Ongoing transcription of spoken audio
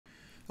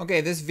Okay,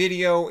 this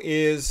video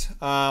is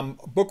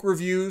book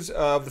reviews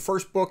of the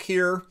first book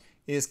here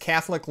is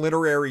Catholic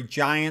Literary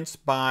Giants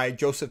by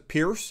Joseph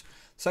Pearce.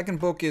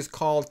 Second book is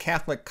called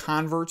Catholic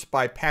Converts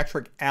by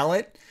Patrick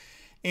Allitt.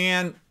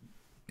 And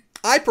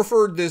I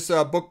preferred this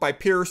book by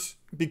Pearce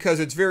because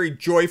it's very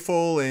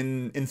joyful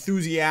and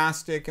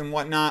enthusiastic and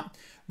whatnot,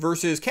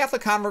 versus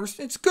Catholic Converts.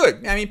 It's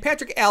good. I mean,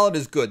 Patrick Allitt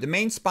is good. The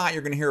main spot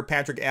you're going to hear of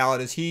Patrick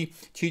Allitt is he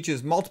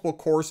teaches multiple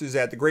courses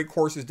at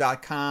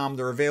thegreatcourses.com.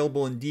 They're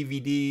available in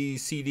DVD,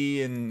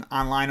 CD, and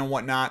online and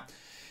whatnot.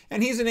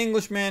 And he's an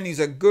Englishman. He's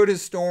a good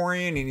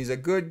historian, and he's a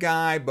good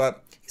guy,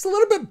 but he's a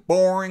little bit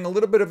boring, a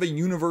little bit of a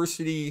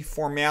university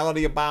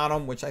formality about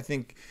him, which I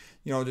think,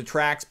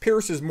 detracts.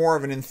 Pearce is more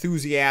of an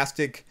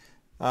enthusiastic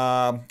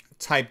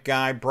type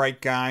guy, bright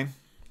guy.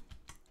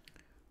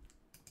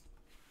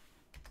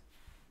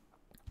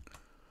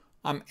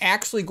 I'm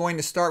actually going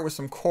to start with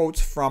some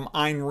quotes from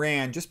Ayn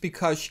Rand just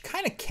because she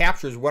kind of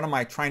captures what am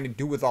I trying to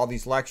do with all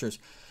these lectures.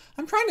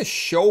 I'm trying to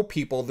show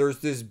people there's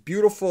this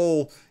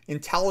beautiful,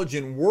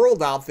 intelligent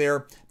world out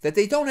there that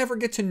they don't ever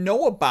get to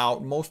know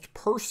about, most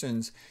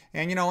persons.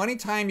 And,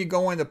 anytime you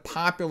go into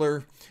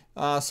popular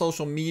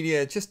social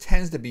media, it just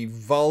tends to be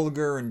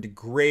vulgar and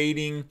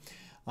degrading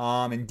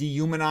and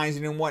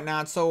dehumanizing and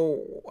whatnot.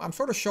 So I'm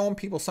sort of showing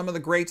people some of the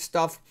great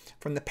stuff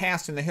from the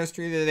past and the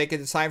history that they can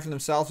decide for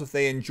themselves if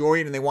they enjoy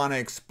it and they want to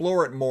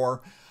explore it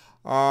more.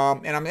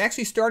 And I'm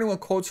actually starting with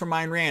quotes from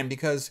Ayn Rand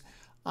because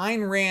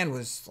Ayn Rand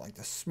was like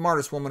the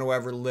smartest woman who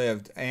ever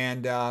lived.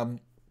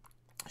 And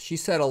she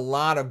said a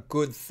lot of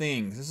good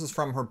things. This is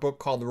from her book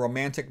called The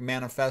Romantic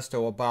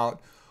Manifesto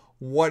about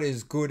what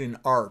is good in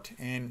art.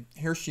 And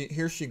here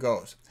she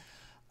goes.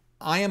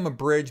 I am a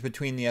bridge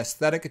between the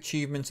aesthetic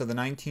achievements of the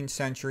 19th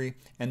century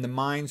and the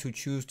minds who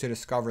choose to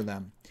discover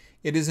them.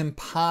 It is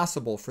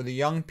impossible for the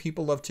young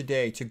people of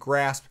today to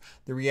grasp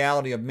the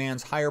reality of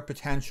man's higher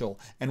potential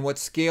and what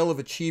scale of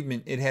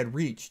achievement it had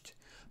reached.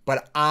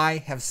 But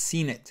I have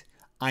seen it.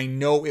 I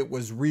know it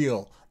was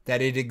real,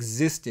 that it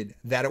existed,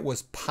 that it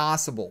was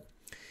possible.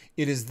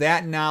 It is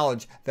that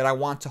knowledge that I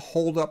want to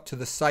hold up to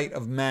the sight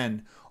of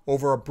men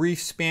over a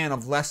brief span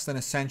of less than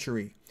a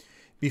century,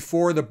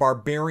 before the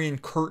barbarian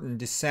curtain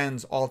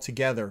descends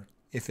altogether,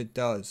 if it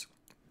does,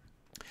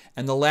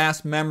 and the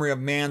last memory of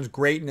man's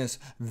greatness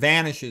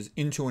vanishes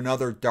into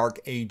another dark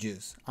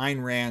ages.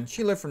 Ayn Rand,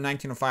 she lived from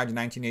 1905 to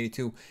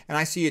 1982, and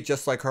I see it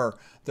just like her.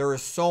 There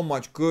is so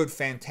much good,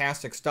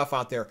 fantastic stuff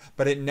out there,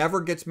 but it never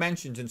gets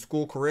mentioned in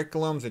school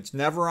curriculums. It's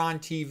never on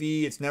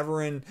TV. It's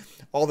never in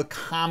all the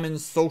common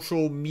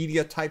social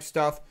media type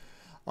stuff.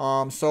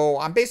 So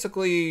I'm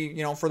basically,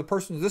 for the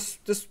person,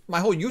 this my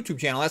whole YouTube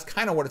channel, that's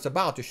kind of what it's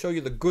about, to show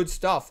you the good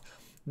stuff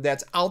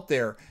that's out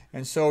there.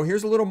 And so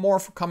here's a little more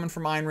coming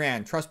from Ayn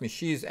Rand. Trust me,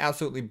 she's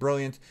absolutely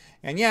brilliant.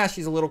 And yeah,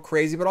 she's a little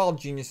crazy, but all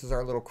geniuses are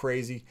a little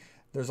crazy.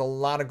 There's a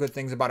lot of good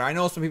things about her. I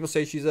know some people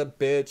say she's a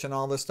bitch and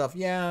all this stuff.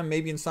 Yeah,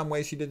 maybe in some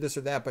ways she did this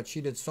or that, but she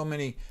did so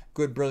many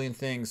good, brilliant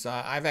things.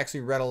 I've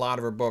actually read a lot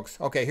of her books.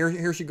 Okay,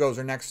 here she goes,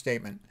 her next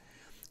statement.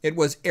 It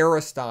was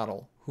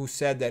Aristotle who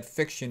said that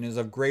fiction is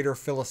of greater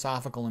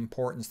philosophical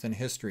importance than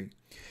history,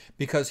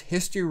 because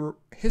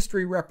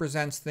history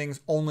represents things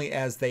only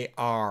as they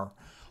are,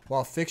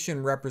 while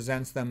fiction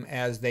represents them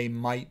as they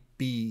might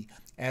be,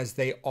 as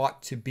they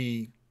ought to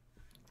be.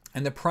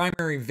 And the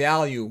primary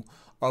value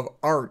of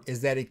art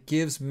is that it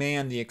gives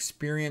man the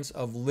experience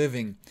of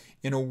living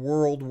in a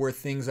world where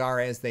things are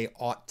as they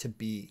ought to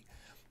be.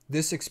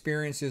 This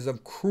experience is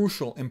of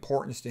crucial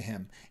importance to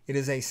him. It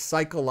is a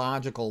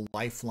psychological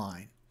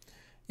lifeline.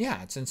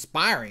 Yeah, it's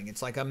inspiring.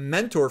 It's like a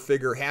mentor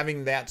figure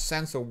having that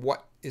sense of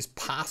what is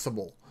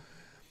possible.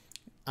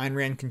 Ayn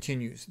Rand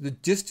continues, the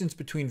distance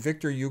between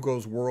Victor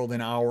Hugo's world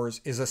and ours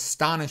is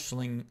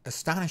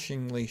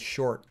astonishingly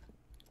short.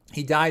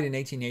 He died in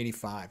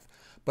 1885,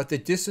 but the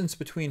distance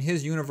between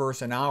his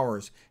universe and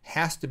ours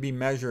has to be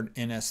measured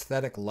in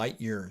aesthetic light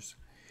years.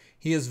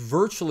 He is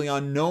virtually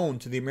unknown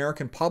to the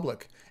American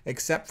public,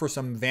 except for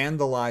some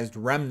vandalized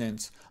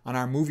remnants on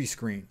our movie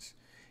screens.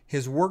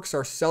 His works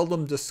are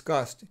seldom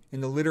discussed in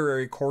the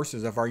literary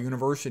courses of our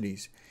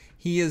universities.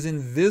 He is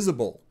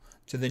invisible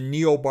to the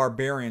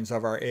neo-barbarians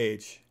of our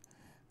age.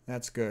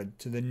 That's good.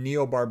 To the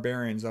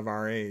neo-barbarians of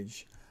our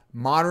age.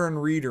 Modern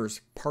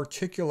readers,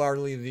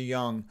 particularly the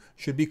young,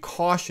 should be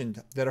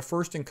cautioned that a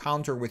first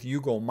encounter with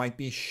Hugo might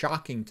be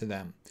shocking to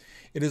them.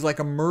 It is like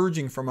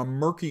emerging from a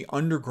murky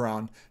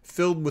underground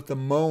filled with the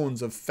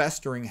moans of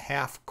festering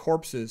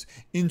half-corpses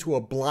into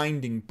a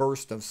blinding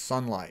burst of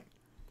sunlight.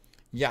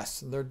 Yes,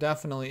 there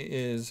definitely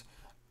is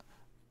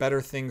better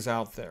things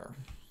out there.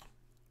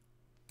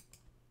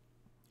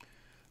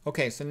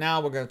 Okay, so now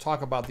we're going to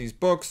talk about these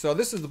books. So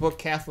this is the book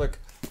Catholic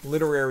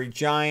Literary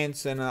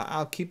Giants, and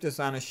I'll keep this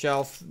on a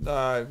shelf.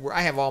 Where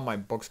I have all my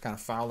books kind of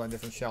filed on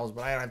different shelves,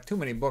 but I have too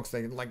many books.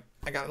 I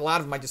got a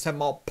lot of them. I just have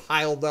them all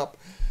piled up.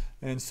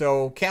 And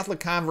so Catholic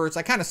Converts,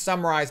 I kind of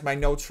summarized my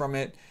notes from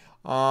it.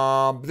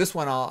 This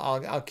one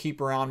I'll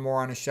keep around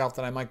more on a shelf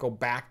that I might go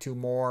back to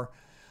more.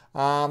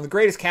 The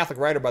greatest Catholic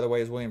writer, by the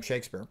way, is William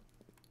Shakespeare.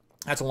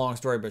 That's a long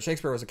story, but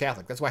Shakespeare was a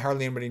Catholic. That's why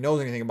hardly anybody knows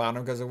anything about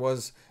him, because it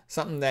was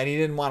something that he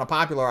didn't want to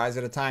popularize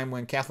at a time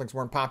when Catholics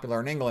weren't popular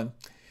in England.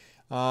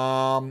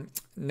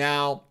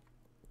 Now,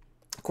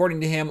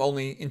 according to him,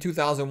 only in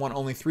 2001,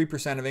 only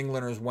 3% of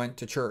Englanders went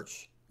to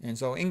church. And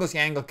so English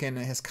Anglican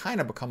has kind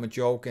of become a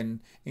joke,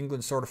 and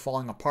England's sort of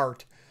falling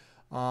apart.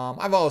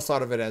 I've always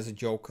thought of it as a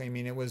joke. I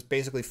mean, it was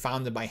basically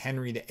founded by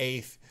Henry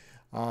VIII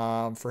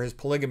for his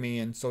polygamy,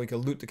 and so he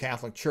could loot the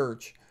Catholic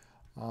Church.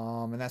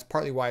 And that's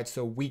partly why it's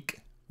so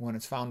weak when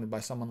it's founded by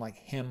someone like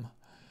him.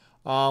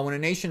 When a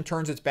nation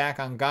turns its back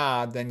on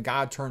God, then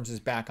God turns his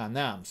back on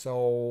them.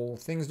 So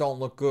things don't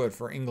look good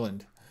for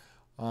England.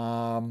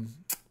 And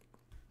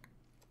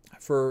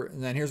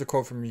then here's a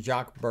quote from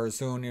Jacques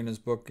Barzun in his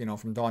book,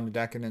 From Dawn to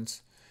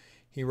Decadence.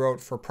 He wrote,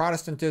 "For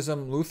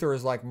Protestantism, Luther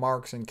is like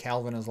Marx and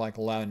Calvin is like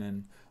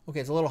Lenin." Okay,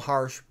 it's a little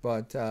harsh,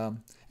 but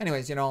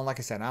anyways, like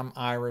I said, I'm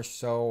Irish,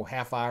 so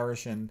half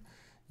Irish, and,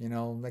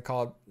 they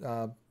call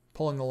it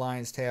pulling the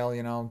lion's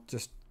tail,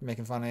 just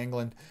making fun of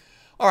England.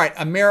 All right,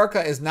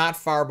 America is not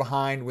far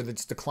behind with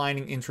its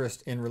declining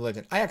interest in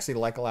religion. I actually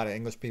like a lot of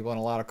English people and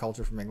a lot of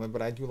culture from England,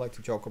 but I do like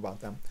to joke about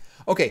them.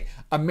 Okay,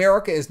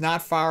 America is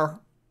not far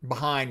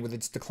behind with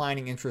its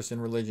declining interest in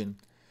religion.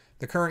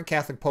 The current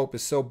Catholic Pope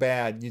is so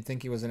bad, you'd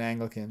think he was an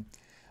Anglican.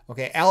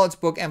 Okay, Allitt's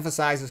book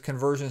emphasizes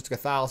conversions to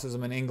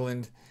Catholicism in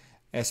England,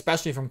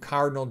 especially from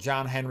Cardinal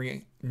John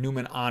Henry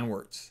Newman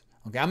onwards.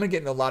 Okay, I'm going to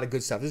get into a lot of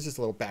good stuff. This is just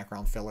a little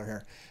background filler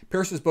here.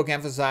 Pearce's book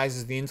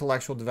emphasizes the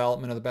intellectual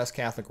development of the best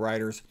Catholic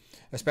writers,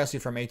 especially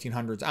from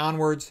 1800s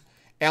onwards.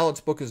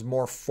 Allitt's book is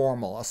more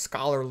formal, a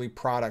scholarly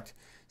product,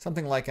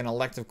 something like an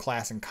elective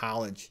class in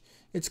college.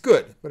 It's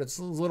good, but it's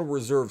a little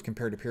reserved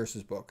compared to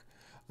Pearce's book.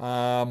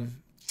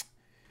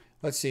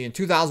 Let's see. In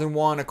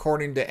 2001,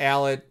 according to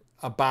Allitt,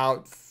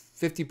 about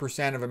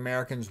 50% of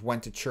Americans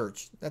went to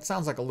church. That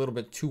sounds like a little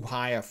bit too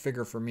high a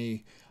figure for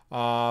me.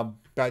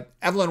 But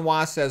Evelyn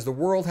Waugh says the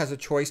world has a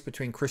choice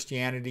between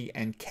Christianity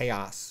and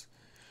chaos.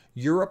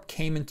 Europe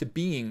came into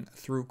being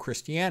through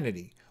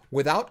Christianity.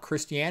 Without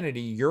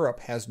Christianity,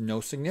 Europe has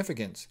no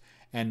significance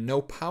and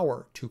no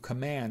power to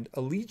command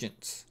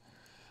allegiance.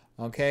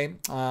 Okay.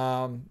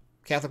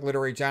 Catholic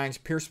literary giants.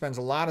 Pearce spends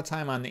a lot of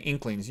time on the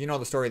Inklings. You know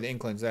the story of the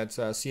Inklings. That's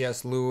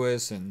C.S.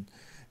 Lewis and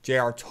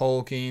J.R.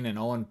 Tolkien and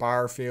Owen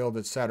Barfield,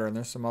 etc. And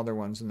there's some other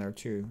ones in there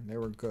too. They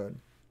were good.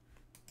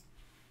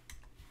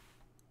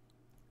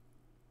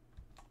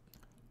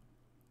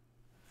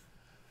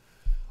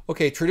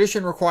 Okay,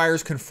 tradition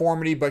requires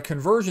conformity, but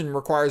conversion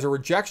requires a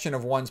rejection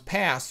of one's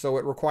past, so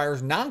it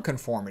requires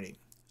nonconformity.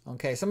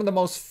 Okay, some of the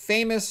most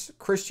famous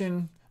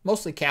Christian,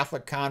 mostly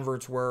Catholic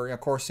converts were, of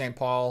course, St.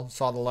 Paul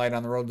saw the light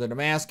on the road to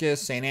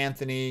Damascus. St.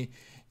 Anthony,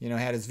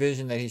 had his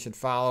vision that he should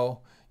follow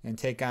and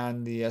take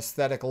on the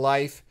ascetic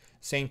life.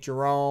 St.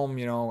 Jerome,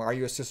 are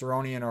you a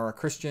Ciceronian or a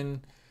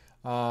Christian?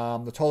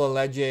 The Tolle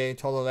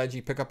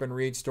Lege, pick up and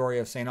read story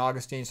of St.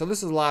 Augustine. So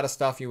this is a lot of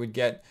stuff you would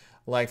get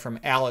like from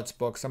Allitt's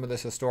book, some of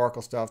this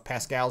historical stuff,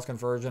 Pascal's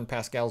conversion,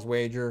 Pascal's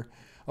wager.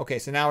 Okay,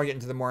 so now we're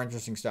getting to the more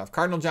interesting stuff.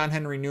 Cardinal John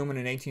Henry Newman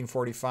in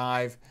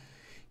 1845,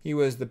 he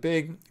was the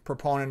big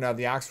proponent of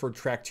the Oxford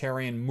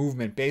Tractarian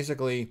movement,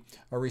 basically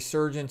a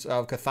resurgence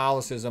of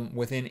Catholicism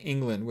within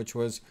England, which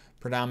was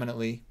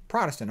predominantly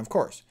Protestant, of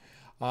course.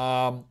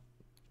 And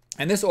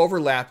this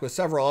overlapped with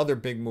several other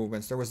big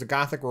movements. There was the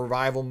Gothic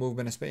Revival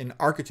movement in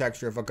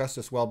architecture of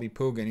Augustus Welby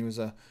Pugin. He was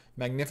a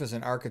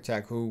magnificent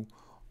architect who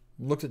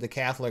looked at the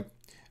Catholic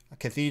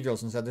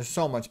cathedrals and said, they're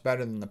so much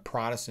better than the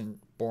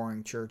Protestant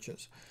boring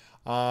churches.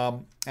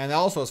 And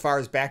also, as far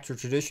as back to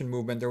tradition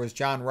movement, there was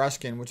John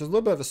Ruskin, which is a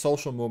little bit of a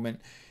social movement.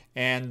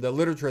 And the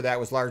literature of that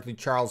was largely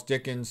Charles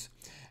Dickens.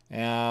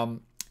 And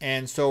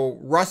so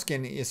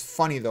Ruskin is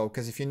funny, though,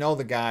 because if you know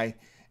the guy,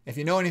 if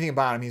you know anything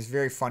about him, he's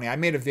very funny. I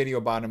made a video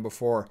about him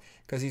before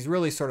because he's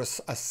really sort of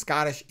a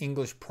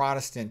Scottish-English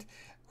Protestant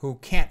who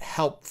can't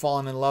help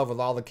falling in love with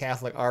all the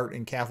Catholic art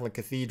in Catholic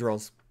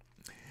cathedrals.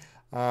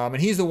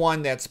 And he's the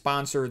one that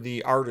sponsored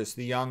the artists,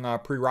 the young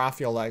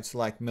pre-Raphaelites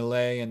like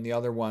Millet and the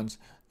other ones.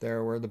 They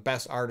were the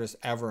best artists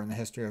ever in the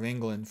history of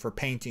England for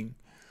painting.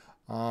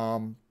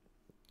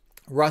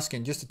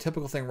 Ruskin, just a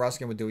typical thing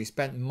Ruskin would do. He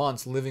spent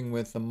months living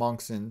with the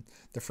monks and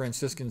the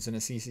Franciscans in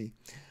Assisi.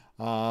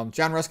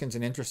 John Ruskin's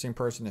an interesting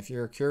person. If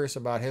you're curious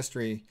about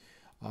history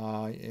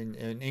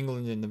in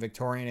England in the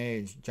Victorian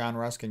age, John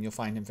Ruskin, you'll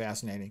find him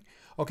fascinating.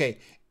 Okay,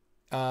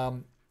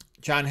 John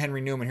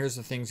Henry Newman, here's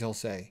the things he'll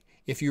say.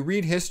 If you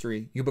read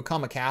history, you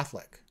become a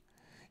Catholic.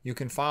 You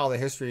can follow the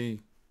history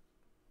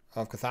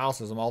of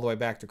Catholicism all the way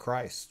back to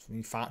Christ.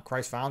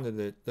 Christ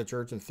founded the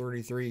church in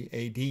 33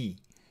 A.D.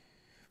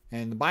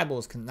 And the Bible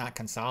is not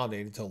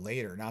consolidated until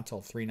later, not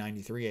until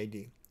 393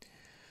 A.D.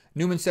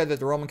 Newman said that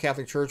the Roman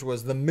Catholic Church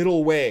was the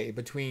middle way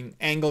between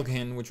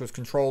Anglican, which was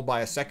controlled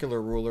by a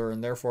secular ruler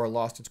and therefore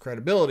lost its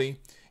credibility,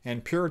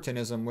 and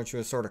Puritanism, which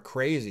was sort of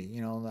crazy,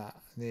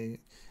 the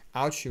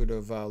outshoot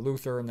of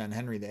Luther and then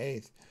Henry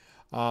VIII.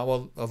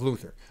 Of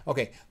Luther.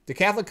 Okay, the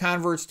Catholic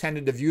converts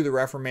tended to view the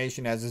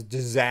Reformation as a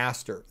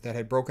disaster that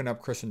had broken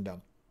up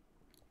Christendom.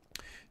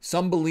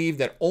 Some believed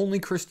that only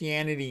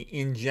Christianity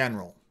in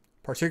general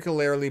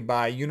particularly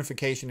by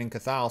unification in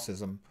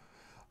Catholicism,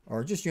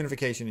 or just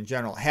unification in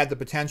general, had the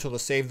potential to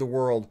save the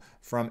world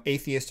from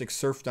atheistic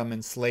serfdom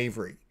and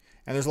slavery.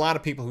 And there's a lot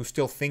of people who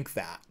still think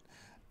that.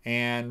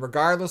 And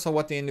regardless of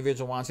what the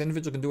individual wants, the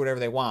individual can do whatever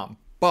they want.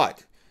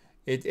 But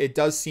it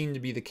does seem to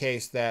be the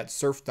case that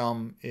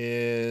serfdom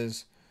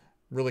is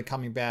really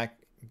coming back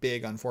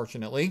big,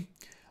 unfortunately.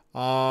 The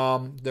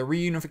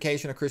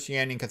reunification of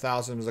Christianity and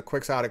Catholicism is a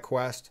quixotic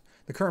quest.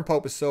 The current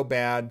pope is so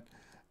bad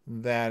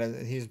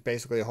that he's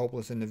basically a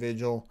hopeless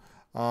individual.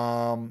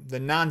 The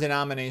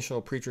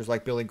non-denominational preachers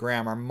like Billy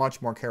Graham are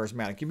much more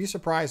charismatic. You'd be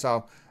surprised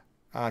how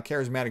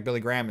charismatic Billy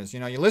Graham is. You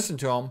know, you listen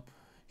to him,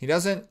 he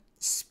doesn't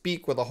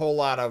speak with a whole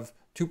lot of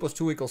 2 +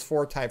 2 =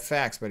 4 type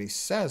facts, but he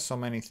says so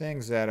many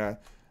things that are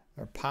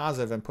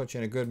positive and put you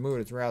in a good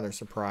mood. It's rather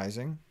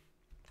surprising.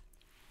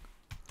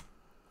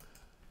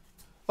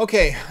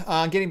 Okay,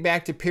 getting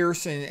back to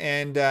Pearce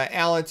and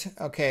Allitt.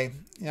 Okay,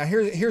 now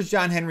here's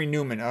John Henry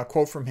Newman, a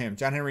quote from him.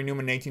 John Henry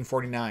Newman,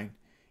 1849.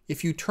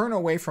 If you turn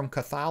away from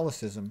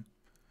Catholicism,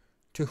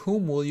 to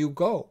whom will you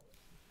go?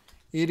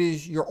 It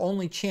is your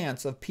only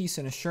chance of peace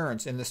and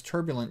assurance in this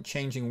turbulent,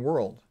 changing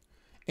world.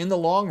 In the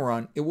long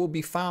run, it will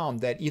be found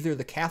that either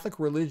the Catholic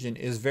religion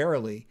is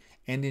verily,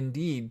 and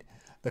indeed,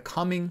 the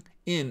coming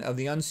in of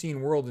the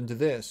unseen world into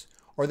this,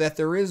 or that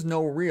there is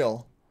nothing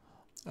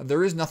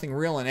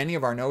real in any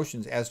of our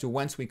notions as to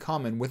whence we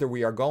come and whither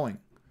we are going.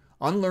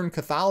 Unlearn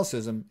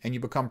Catholicism, and you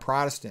become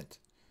Protestant.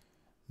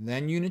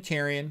 Then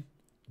Unitarian,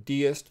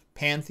 deist,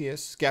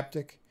 pantheist,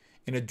 skeptic,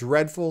 in a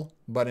dreadful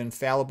but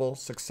infallible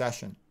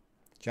succession.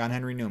 John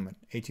Henry Newman,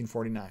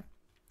 1849.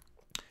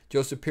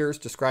 Joseph Pearce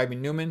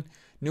describing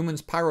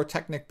Newman's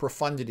pyrotechnic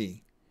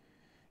profundity.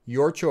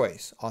 Your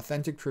choice,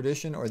 authentic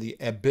tradition or the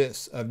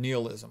abyss of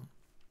nihilism.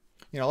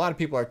 You know, a lot of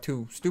people are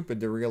too stupid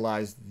to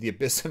realize the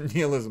abyss of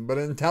nihilism, but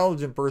an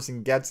intelligent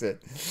person gets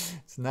it.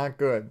 It's not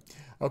good.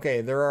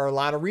 Okay, there are a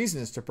lot of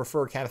reasons to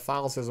prefer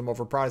Catholicism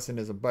over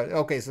Protestantism, but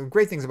okay, so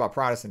great things about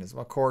Protestantism.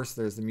 Of course,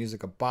 there's the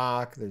music of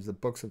Bach, there's the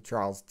books of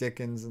Charles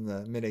Dickens in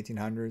the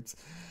mid-1800s.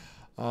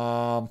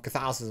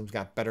 Catholicism's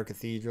got better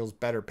cathedrals,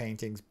 better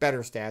paintings,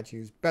 better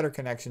statues, better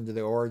connection to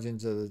the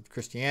origins of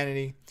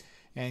Christianity.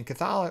 And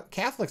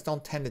Catholics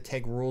don't tend to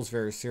take rules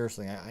very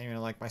seriously. I mean,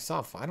 like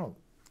myself, I don't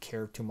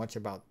care too much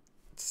about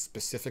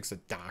specifics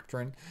of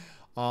doctrine.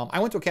 I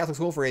went to a Catholic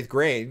school for 8th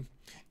grade,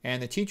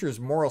 and the teachers'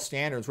 moral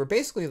standards were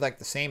basically like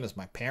the same as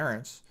my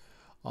parents.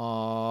 You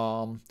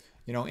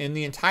know, in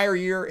the entire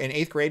year in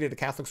 8th grade at a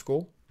Catholic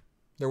school,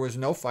 there was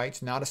no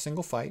fights, not a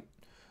single fight.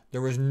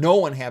 There was no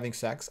one having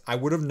sex. I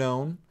would have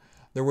known.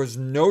 There was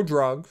no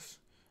drugs.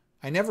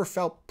 I never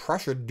felt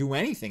pressure to do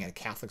anything at a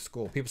Catholic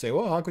school. People say,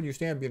 well, how could you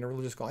stand being a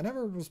religious school? I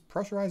never was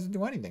pressurized to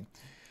do anything.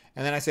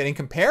 And then I said, in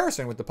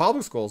comparison with the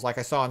public schools, like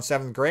I saw in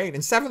 7th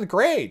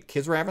grade,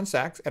 kids were having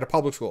sex at a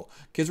public school.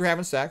 Kids were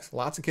having sex.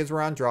 Lots of kids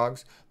were on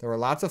drugs. There were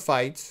lots of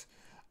fights.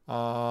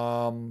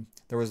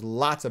 There was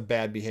lots of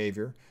bad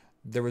behavior.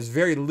 There was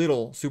very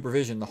little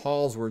supervision. The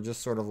halls were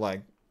just sort of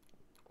like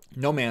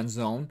no man's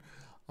zone.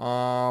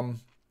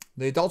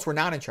 The adults were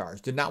not in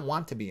charge, did not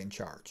want to be in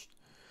charge.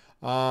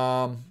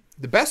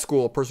 The best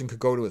school a person could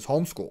go to is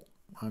homeschool.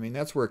 I mean,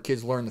 that's where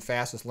kids learn the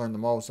fastest, learn the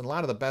most. And a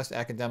lot of the best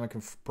academic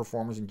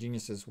performers and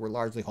geniuses were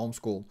largely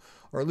homeschooled,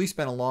 or at least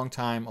spent a long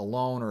time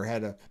alone, or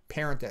had a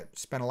parent that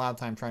spent a lot of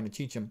time trying to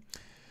teach them.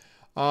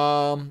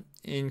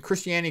 In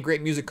Christianity,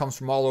 great music comes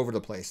from all over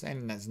the place,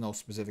 and there's no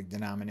specific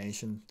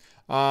denomination.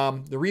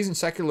 The reason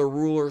secular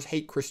rulers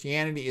hate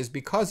Christianity is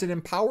because it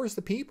empowers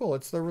the people.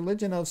 It's the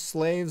religion of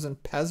slaves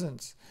and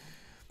peasants.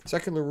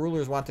 Secular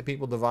rulers want the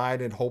people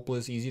divided,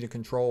 hopeless, easy to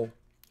control.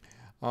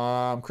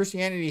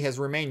 Christianity has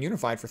remained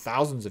unified for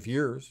thousands of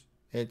years.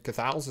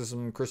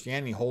 Catholicism and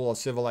Christianity hold a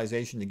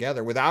civilization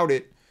together. Without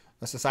it,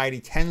 a society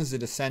tends to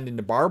descend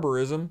into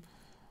barbarism.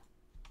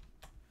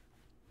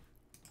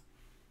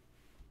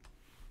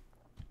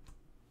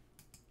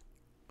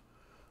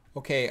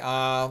 Okay,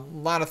 a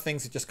lot of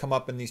things that just come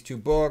up in these two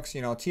books.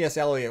 You know, T.S.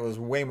 Eliot was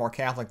way more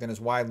Catholic than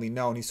is widely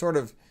known. He sort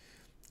of,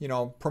 you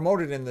know,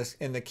 promoted in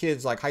the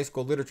kids' like high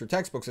school literature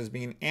textbooks as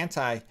being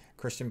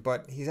anti-Christian,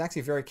 but he's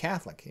actually very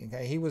Catholic.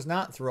 Okay? He was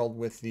not thrilled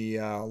with the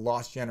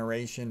lost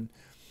generation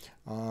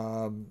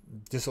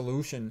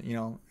dissolution, you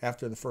know,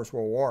 after the First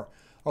World War.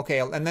 Okay,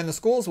 and then the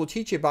schools will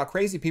teach you about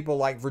crazy people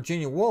like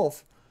Virginia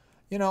Woolf.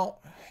 You know,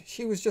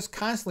 she was just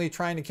constantly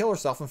trying to kill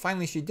herself, and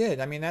finally she did.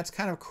 I mean, that's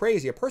kind of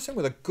crazy. A person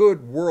with a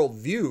good world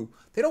view,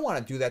 they don't want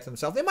to do that to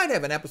themselves. They might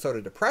have an episode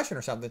of depression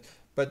or something,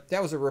 but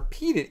that was a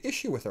repeated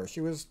issue with her. She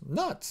was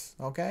nuts,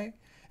 okay?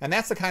 And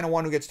that's the kind of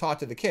one who gets taught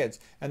to the kids.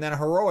 And then a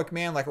heroic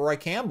man like Roy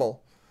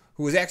Campbell,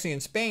 who was actually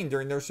in Spain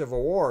during their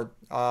Civil War,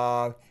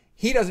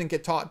 he doesn't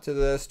get taught to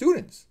the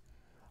students.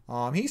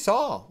 He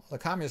saw the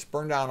communists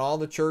burn down all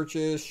the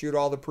churches, shoot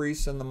all the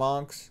priests and the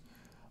monks.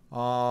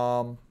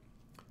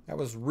 That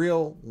was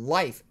real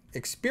life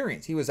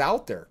experience. He was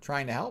out there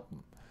trying to help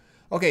them.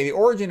 Okay, the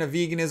origin of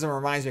veganism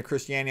reminds me of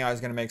Christianity. I was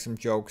going to make some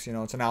jokes. You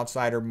know, it's an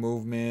outsider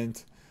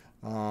movement.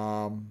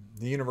 The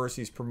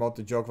universities promote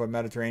the joke of a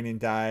Mediterranean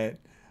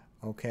diet.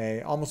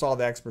 Okay, almost all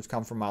the experts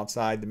come from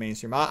outside the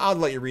mainstream. I'll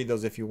let you read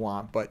those if you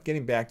want, but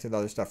getting back to the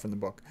other stuff from the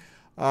book.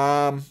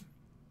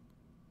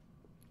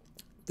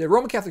 The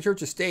Roman Catholic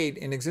Church has stayed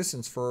in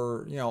existence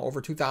for,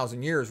 over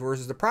 2,000 years,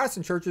 whereas the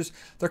Protestant churches,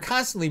 they're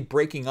constantly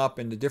breaking up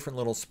into different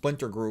little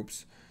splinter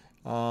groups.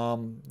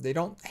 They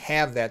don't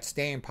have that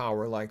staying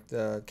power like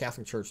the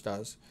Catholic Church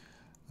does.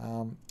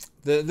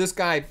 This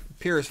guy,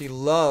 Pearce, he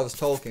loves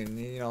Tolkien.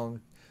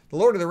 The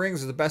Lord of the Rings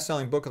is the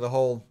best-selling book of the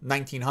whole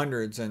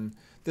 1900s, and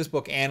this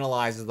book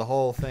analyzes the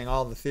whole thing,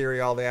 all the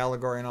theory, all the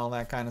allegory, and all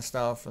that kind of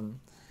stuff, and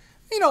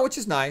which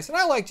is nice. And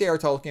I like J.R.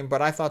 Tolkien,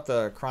 but I thought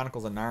the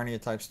Chronicles of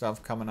Narnia type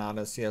stuff coming out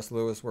of C.S.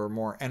 Lewis were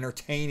more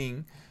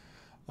entertaining.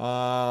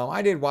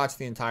 I did watch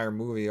the entire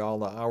movie, all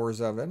the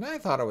hours of it, and I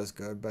thought it was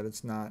good, but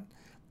it's not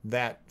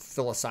that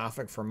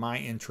philosophic for my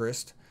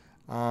interest.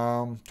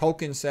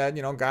 Tolkien said,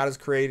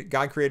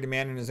 God created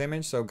man in his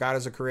image, so God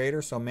is a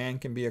creator, so man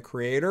can be a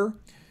creator.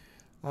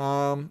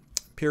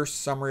 Pearce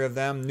summary of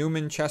them: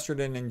 Newman,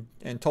 Chesterton,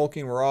 and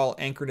Tolkien were all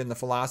anchored in the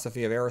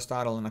philosophy of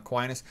Aristotle and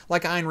Aquinas.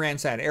 Like Ayn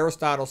Rand said,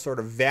 Aristotle sort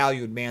of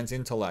valued man's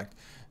intellect,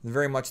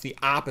 very much the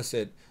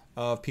opposite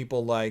of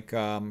people like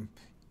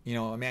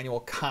Immanuel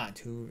Kant,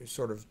 who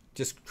sort of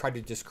just tried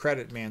to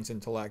discredit man's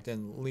intellect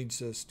and leads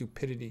to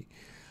stupidity.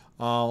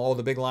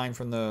 The big line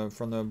from the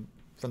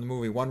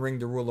movie, one ring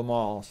to rule them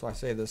all. So I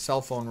say the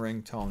cell phone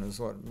ringtone is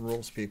what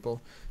rules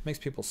people. It makes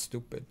people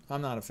stupid.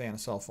 I'm not a fan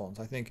of cell phones.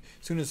 I think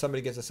as soon as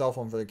somebody gets a cell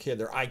phone for their kid,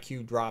 their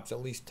IQ drops at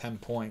least 10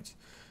 points.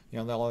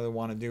 All they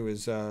want to do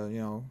is,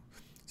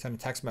 send a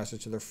text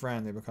message to their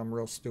friend. They become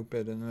real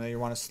stupid, and then you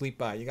want to sleep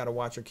by it. You got to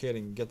watch your kid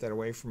and get that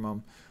away from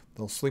them.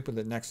 They'll sleep with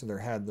it next to their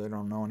head. They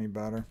don't know any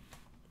better.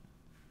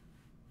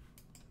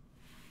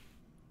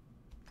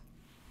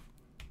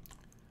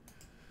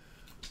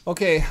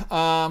 Okay,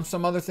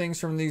 some other things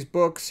from these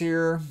books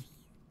here.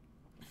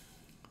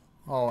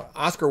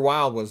 Oscar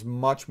Wilde was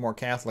much more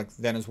Catholic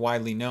than is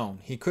widely known.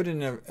 He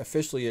couldn't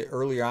officially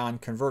early on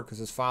convert because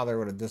his father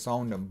would have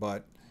disowned him,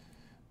 but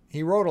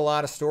he wrote a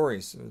lot of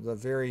stories, the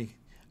very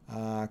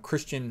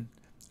Christian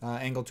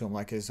angle to him,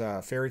 like his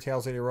fairy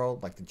tales that he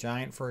wrote, like The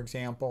Giant, for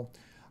example.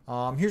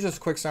 Here's just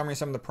a quick summary of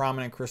some of the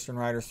prominent Christian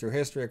writers through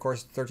history. Of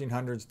course,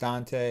 1300s,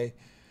 Dante.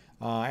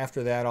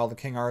 After that, all the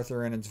King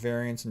Arthur and its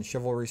variants and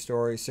chivalry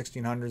stories.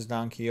 1600s,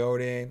 Don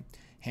Quixote,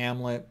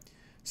 Hamlet.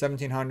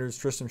 1700s,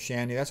 Tristram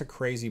Shandy. That's a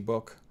crazy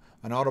book.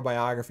 An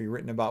autobiography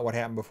written about what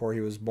happened before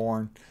he was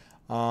born.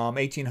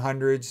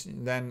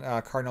 1800s, then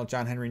Cardinal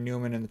John Henry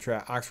Newman and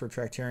the Oxford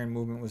Tractarian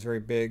movement was very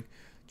big.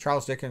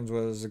 Charles Dickens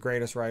was the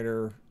greatest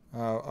writer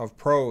of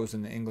prose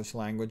in the English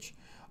language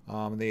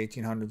in the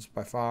 1800s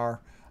by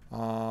far.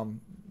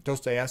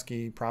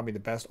 Dostoevsky, probably the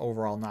best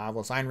overall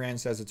novelist. Ayn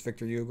Rand says it's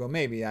Victor Hugo.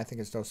 Maybe, I think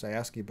it's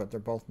Dostoevsky, but they're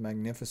both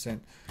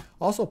magnificent.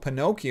 Also,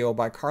 Pinocchio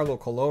by Carlo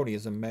Collodi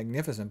is a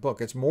magnificent book.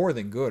 It's more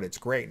than good. It's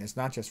great, and it's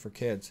not just for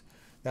kids.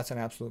 That's an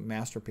absolute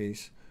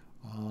masterpiece.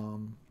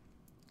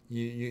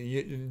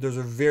 There's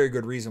a very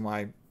good reason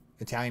why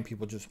Italian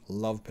people just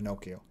love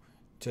Pinocchio.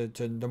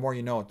 The more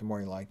you know it, the more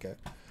you like it.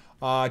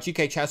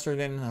 G.K.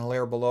 Chesterton and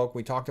Hilaire Belloc,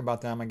 we talked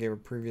about them. I gave a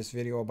previous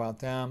video about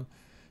them.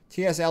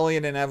 T.S.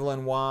 Eliot and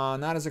Evelyn Waugh,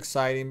 not as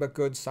exciting, but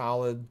good,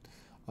 solid.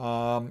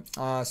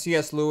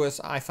 C.S.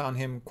 Lewis, I found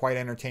him quite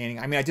entertaining.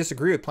 I mean, I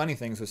disagree with plenty of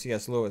things with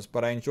C.S. Lewis,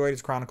 but I enjoyed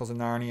his Chronicles of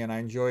Narnia, and I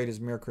enjoyed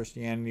his Mere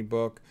Christianity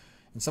book,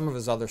 and some of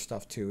his other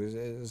stuff, too,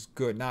 is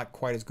good. Not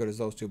quite as good as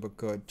those two, but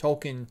good.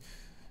 Tolkien,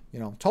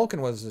 Tolkien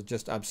was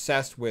just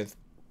obsessed with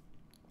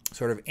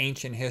sort of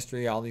ancient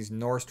history, all these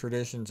Norse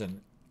traditions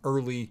and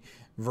early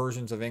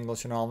versions of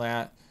English and all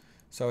that.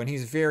 And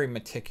he's very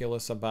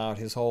meticulous about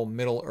his whole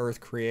Middle Earth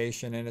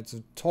creation, and it's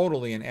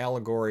totally an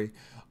allegory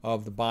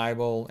of the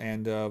Bible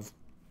and of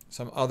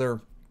some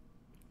other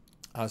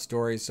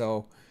stories.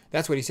 So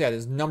that's what he said.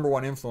 His number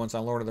one influence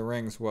on Lord of the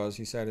Rings was,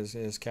 he said,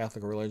 his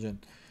Catholic religion.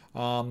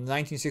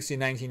 1960s,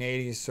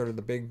 1980s, sort of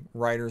the big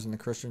writers in the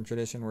Christian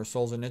tradition were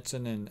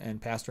Solzhenitsyn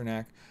and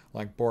Pasternak,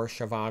 like Boris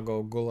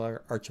Zhivago, Gula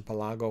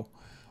Archipelago.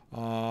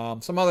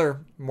 Some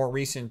other more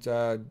recent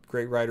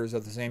great writers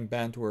of the same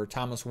bent were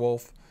Thomas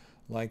Wolfe,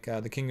 like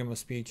The Kingdom of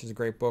Speech is a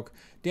great book.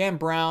 Dan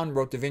Brown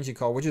wrote Da Vinci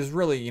Code, which is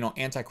really,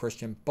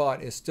 anti-Christian,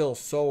 but is still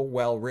so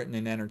well written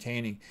and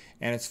entertaining.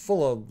 And it's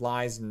full of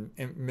lies and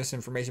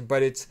misinformation,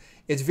 but it's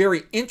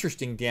very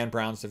interesting, Dan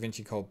Brown's Da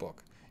Vinci Code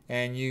book.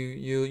 And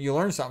you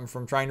learn something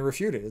from trying to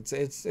refute it.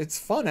 It's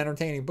fun,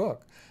 entertaining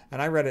book.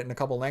 And I read it in a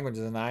couple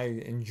languages, and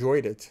I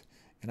enjoyed it.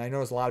 And I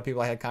noticed a lot of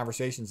people I had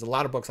conversations. A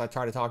lot of books I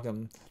try to talk to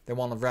them, they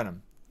won't have read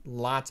them.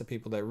 Lots of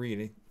people that read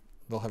it,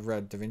 they'll have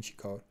read Da Vinci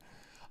Code.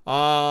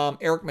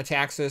 Eric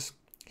Metaxas,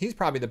 he's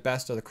probably the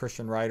best of the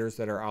Christian writers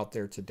that are out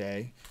there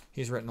today.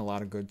 He's written a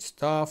lot of good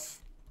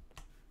stuff.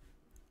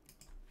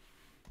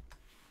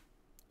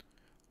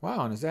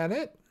 Wow, and is that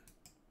it?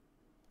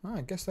 Well,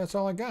 I guess that's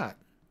all I got.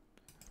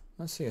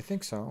 Let's see, I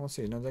think so. Let's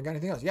see, no, I got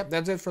anything else? Yep,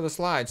 that's it for the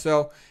slide.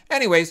 So,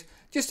 anyways,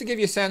 just to give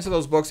you a sense of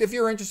those books, if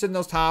you're interested in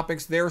those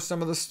topics, there's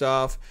some of the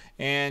stuff,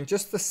 and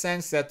just the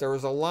sense that there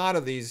was a lot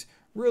of these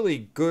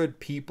really good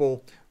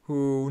people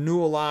who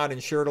knew a lot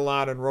and shared a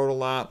lot and wrote a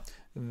lot.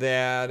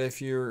 that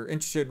if you're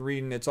interested in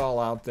reading, it's all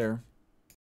out there.